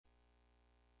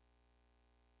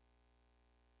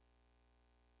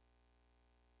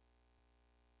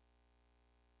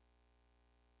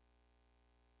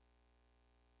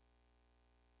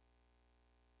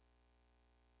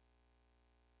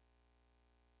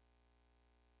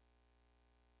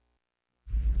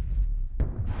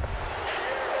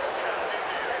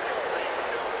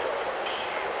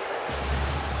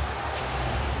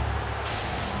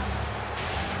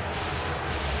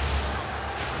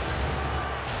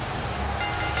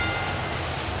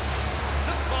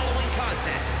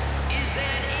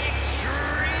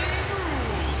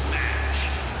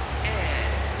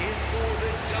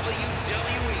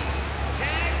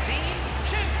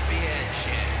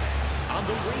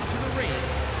into the ring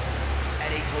at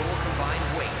a total combined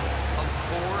weight of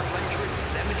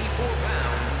 474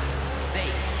 pounds.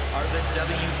 They are the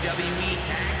WWE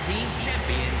Tag Team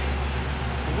Champions,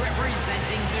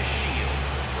 representing the Shield,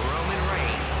 Roman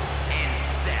Reigns and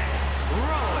Seth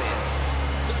Rollins.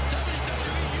 The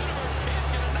WWE Universe can't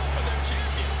get enough of their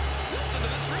champion. Listen to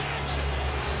this reaction.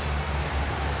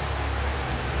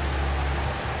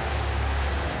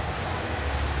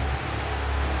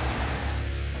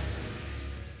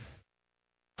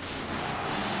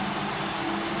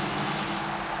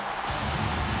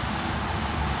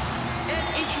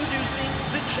 Introducing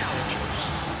the challengers,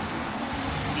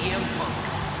 CM Punk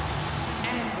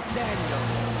and Daniel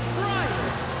Bryan.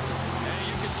 Hey,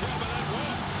 you can tell by that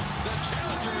walk, the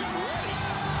challenger is ready.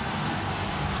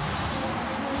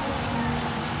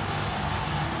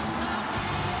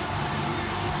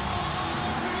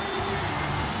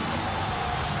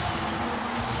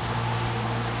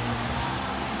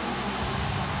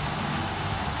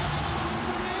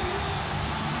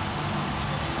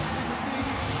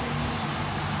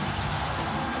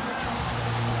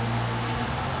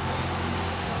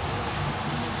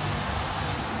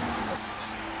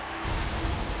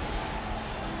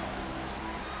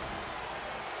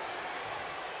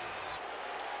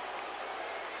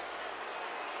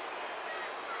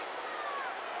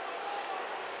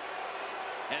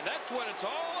 And that's what it's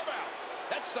all about.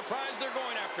 That's the prize they're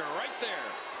going after right there.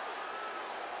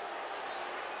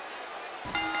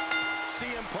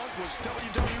 CM Punk was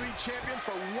WWE Champion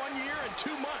for 1 year and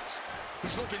 2 months.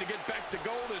 He's looking to get back to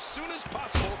gold as soon as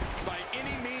possible by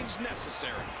any means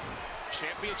necessary.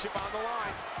 Championship on the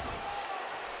line.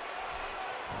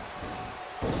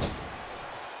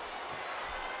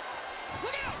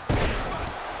 Look out!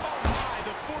 Oh my,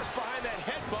 the force behind that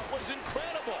headbutt was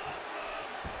incredible.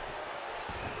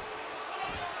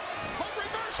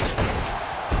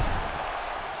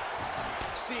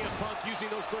 CM Punk using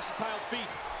those versatile feet.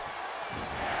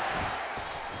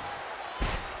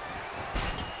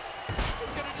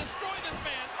 He's going to destroy this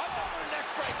man. Another neck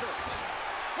breaker.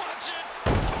 Watch it.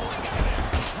 Oh, he got it.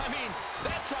 I mean,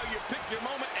 that's how you pick your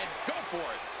moment and go for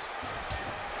it.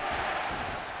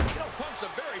 You know, Punk's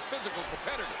a very physical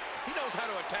competitor. He knows how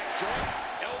to attack joints,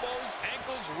 elbows,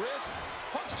 ankles, wrists.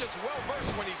 Punk's just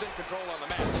well-versed when he's in control on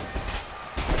the mat.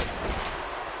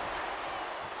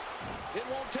 It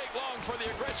won't take long for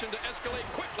the aggression to escalate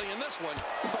quickly in this one.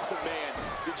 Oh, man,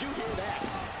 did you hear that?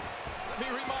 Let me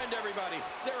remind everybody,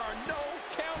 there are no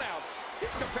countouts.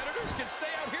 These competitors can stay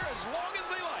out here as long as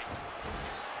they like.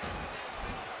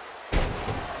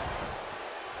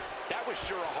 That was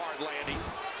sure a hard landing.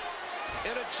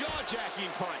 And a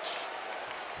jaw-jacking punch.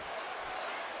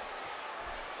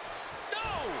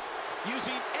 No!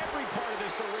 Using every part of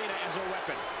this arena as a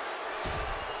weapon.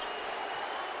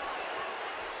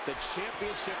 The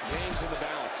championship hangs in the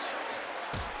balance.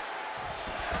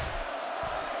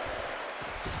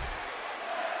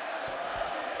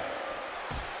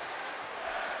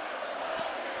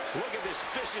 Look at this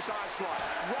vicious onslaught.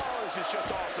 Rollins is just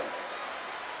awesome.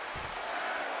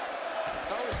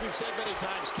 Oh, as we've said many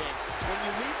times, King, when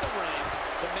you leave the ring,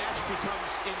 the match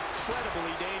becomes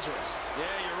incredibly dangerous. Yeah,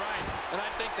 you're right. And I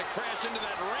think the crash into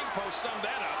that ring post summed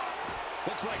that up.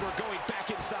 Looks like we're going back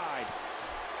inside.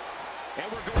 And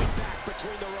we're going back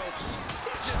between the ropes.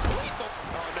 He's just lethal.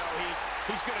 Oh, no,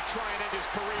 he's going to try and end his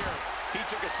career. He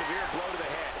took a severe blow to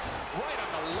the head. Right on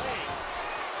the leg.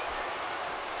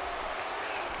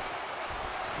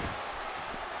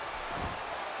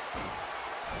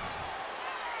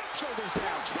 Shoulders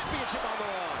down. Championship on the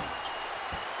line.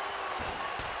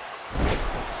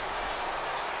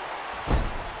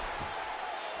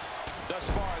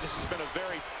 Thus far, this has been a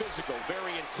very physical,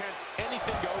 very intense,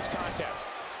 anything-goes contest.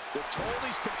 They've told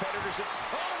these competitors that...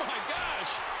 Oh, my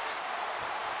gosh!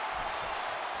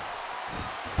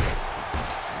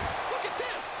 Look at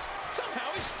this! Somehow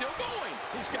he's still going.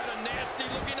 He's got a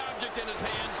nasty-looking object in his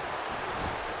hands.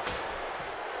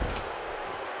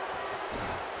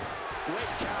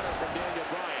 Great counter from Daniel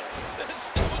Bryan. This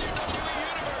WWE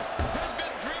Universe has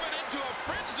been driven into a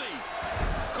frenzy.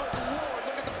 Good Lord,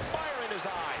 look at the fire in his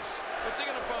eyes. What's he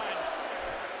going to find?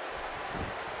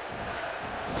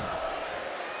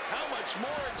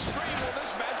 More extreme will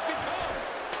this match become?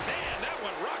 Man, that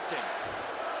one rocked him.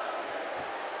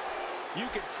 You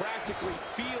can practically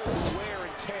feel the wear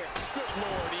and tear. Good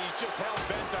Lord, he's just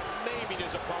hell-bent on naming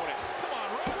his opponent.